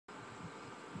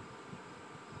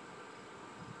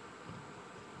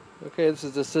Okay, this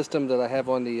is the system that I have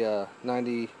on the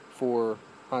 94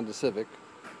 Honda Civic.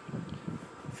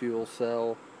 Fuel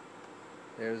cell,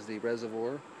 there's the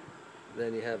reservoir,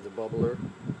 then you have the bubbler,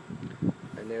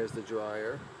 and there's the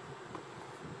dryer,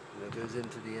 and it goes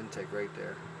into the intake right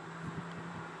there.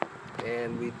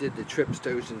 And we did the trips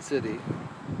to Ocean City,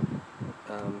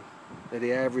 and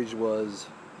the average was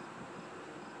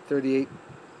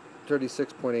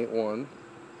 36.81.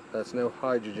 That's no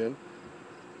hydrogen.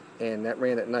 And that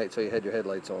ran at night, so you had your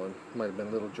headlights on. Might have been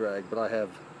a little drag, but I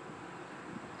have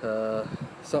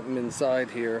something inside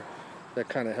here that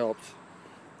kind of helps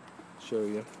show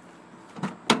you.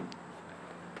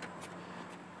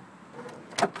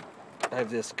 I have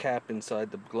this cap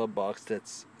inside the glove box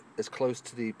that's as close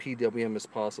to the PWM as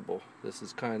possible. This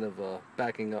is kind of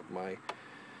backing up my,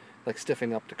 like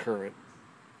stiffening up the current.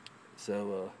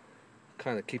 So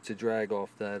kind of keeps the drag off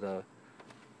that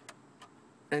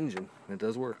engine. It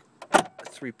does work.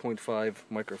 3.5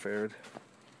 microfarad.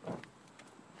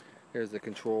 Here's the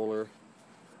controller,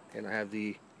 and I have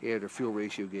the air to fuel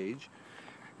ratio gauge.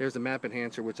 There's the map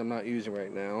enhancer, which I'm not using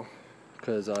right now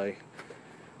because I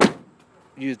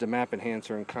used a map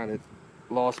enhancer and kind of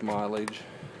lost mileage,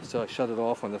 so I shut it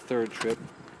off on the third trip.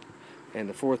 And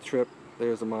the fourth trip,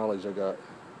 there's the mileage I got,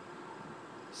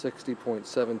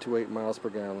 60.728 miles per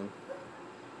gallon,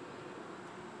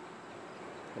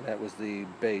 and that was the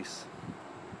base.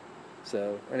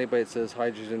 So anybody that says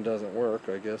hydrogen doesn't work,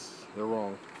 I guess they're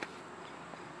wrong.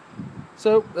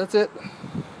 So that's it.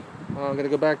 I'm going to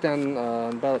go back down in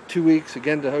about 2 weeks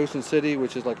again to Ocean City,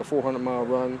 which is like a 400-mile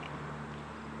run.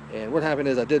 And what happened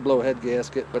is I did blow a head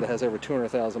gasket, but it has over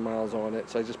 200,000 miles on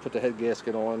it, so I just put the head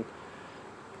gasket on,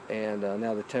 and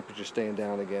now the temperature's staying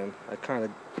down again. I kind of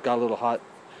got a little hot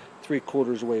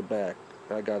 3/4 way back.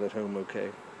 I got it home okay,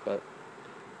 but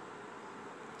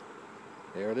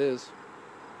there it is.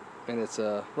 And it's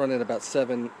running about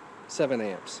 7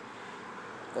 amps,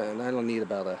 and I don't need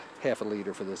about a half a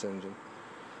liter for this engine.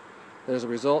 There's the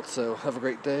result. So have a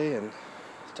great day, and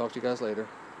talk to you guys later.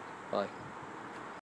 Bye.